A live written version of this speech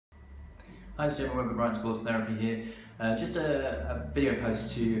Hi, it's Jamie Webb at Brighton Sports Therapy here. Just a video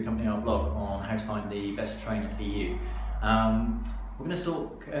post to accompany our blog on how to find the best trainer for you. We're going to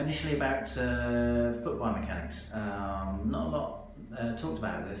talk initially about foot biomechanics. Not a lot talked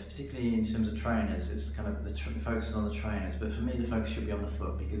about this, particularly in terms of trainers. It's kind of the focus is on the trainers, but for me the focus should be on the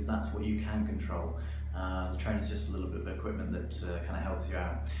foot because that's what you can control. The trainer's just a little bit of equipment that kind of helps you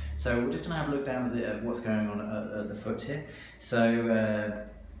out. So we're just going to have a look down at what's going on at the foot here. So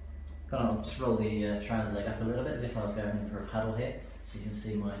I'll just roll the trouser leg up a little bit as if I was going in for a paddle here, so you can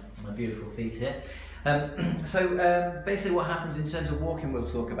see my beautiful feet here. Basically what happens in terms of walking we'll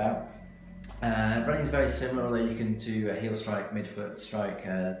talk about. Running is very similar, although you can do a heel strike, midfoot strike,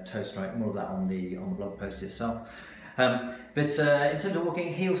 toe strike, more of that on the blog post itself. In terms of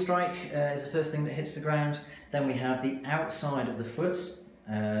walking, heel strike is the first thing that hits the ground. Then we have the outside of the foot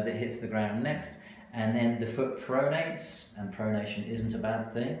that hits the ground next. And then the foot pronates, and pronation isn't a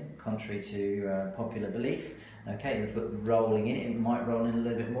bad thing, contrary to popular belief. Okay, the foot rolling in, it might roll in a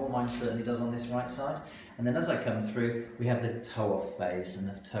little bit more, mine certainly does on this right side. And then as I come through, we have the toe off phase, and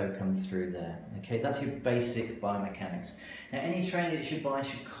the toe comes through there. Okay, that's your basic biomechanics. Now any trainer that you should buy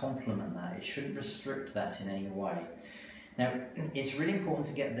should complement that, it shouldn't restrict that in any way. Now, it's really important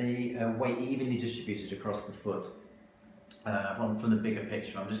to get the weight evenly distributed across the foot. From the bigger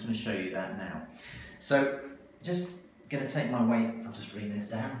picture, I'm just going to show you that now. So, just going to take my weight, I'll just bring this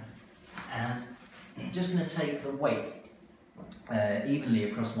down, and I'm just going to take the weight evenly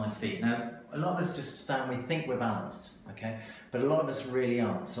across my feet. Now, a lot of us just stand, we think we're balanced, okay, but a lot of us really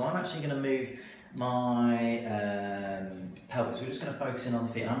aren't. So I'm actually going to move my pelvis. We're just going to focus in on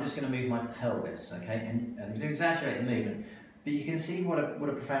the feet, and I'm just going to move my pelvis, okay, and I'm going to exaggerate the movement, but you can see what a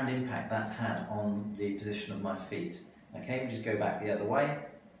profound impact that's had on the position of my feet. Okay, we just go back the other way,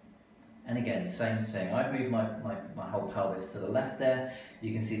 and again, same thing. I've moved my whole pelvis to the left there.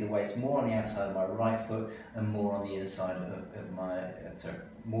 You can see the weight's more on the outside of my right foot and more on the inside of my,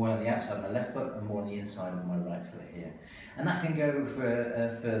 more on the outside of my left foot and more on the inside of my right foot here. And that can go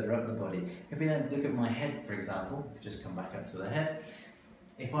for, further up the body. If we then look at my head, for example, just come back up to the head.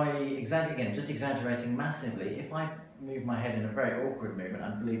 If I again, just exaggerating massively, if I move my head in a very awkward movement,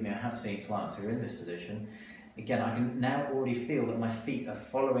 and believe me, I have seen clients who are in this position, again, I can now already feel that my feet are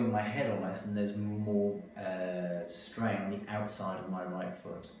following my head almost, and there's more strain on the outside of my right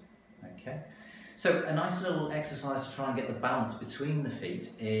foot. Okay, so a nice little exercise to try and get the balance between the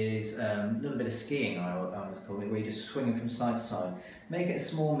feet is a little bit of skiing, I always call it, where you're just swinging from side to side. Make it a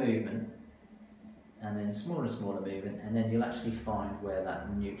small movement, and then smaller and smaller movement, and then you'll actually find where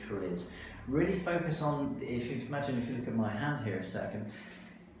that neutral is. Really focus on, imagine if you look at my hand here a second,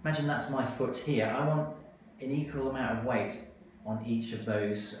 imagine that's my foot here. I want an equal amount of weight on each of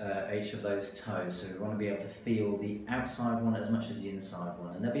those toes. So we want to be able to feel the outside one as much as the inside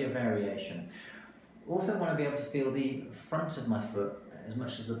one, and there'll be a variation. Also want to be able to feel the front of my foot as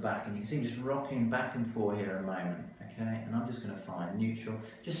much as the back, and you can see me just rocking back and forth here a moment. Okay, and I'm just going to find neutral.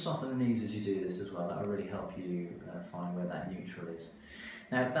 Just soften the knees as you do this as well. That will really help you find where that neutral is.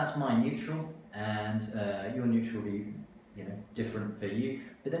 Now that's my neutral, and your neutral will be different for you.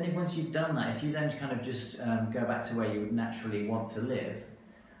 But then once you've done that, if you then kind of just go back to where you would naturally want to live,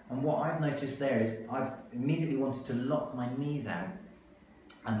 and what I've noticed there is I've immediately wanted to lock my knees out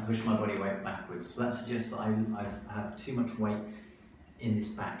and push my body weight backwards. So that suggests that I have too much weight in this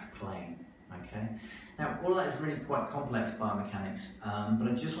back plane. Okay. Now all of that is really quite complex biomechanics, but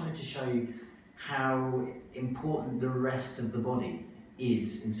I just wanted to show you how important the rest of the body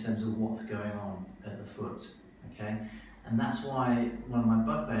is in terms of what's going on at the foot. Okay. And that's why one of my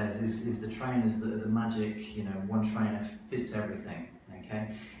bugbears is the trainers that are the magic, one trainer fits everything,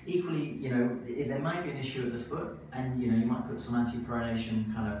 okay? Equally, there might be an issue at the foot, and you might put some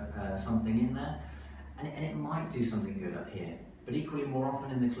anti-pronation kind of something in there, and it might do something good up here. But equally, more often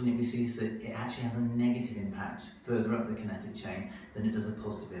in the clinic we see is that it actually has a negative impact further up the kinetic chain than it does a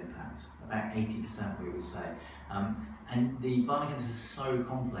positive impact, about 80% we would say. And the biomechanics is so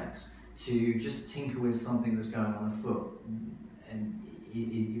complex, to just tinker with something that's going on the foot, and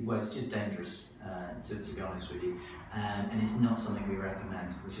well, it's just dangerous, to be honest with you, and it's not something we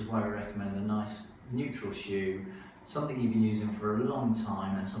recommend, which is why we recommend a nice neutral shoe, something you've been using for a long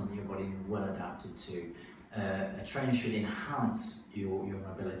time and something your body is well adapted to. A trainer should enhance your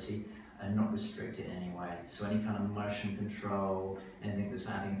mobility and not restrict it in any way. So any kind of motion control, anything that's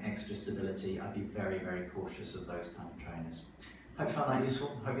adding extra stability, I'd be very, very cautious of those kind of trainers. Hope you found that useful.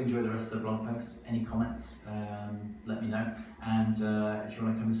 Hope you enjoy the rest of the blog post. Any comments, let me know. And if you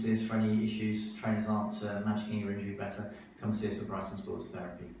want to come and see us for any issues, trainers aren't magicking your injury better, come and see us at Brighton Sports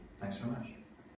Therapy. Thanks very much.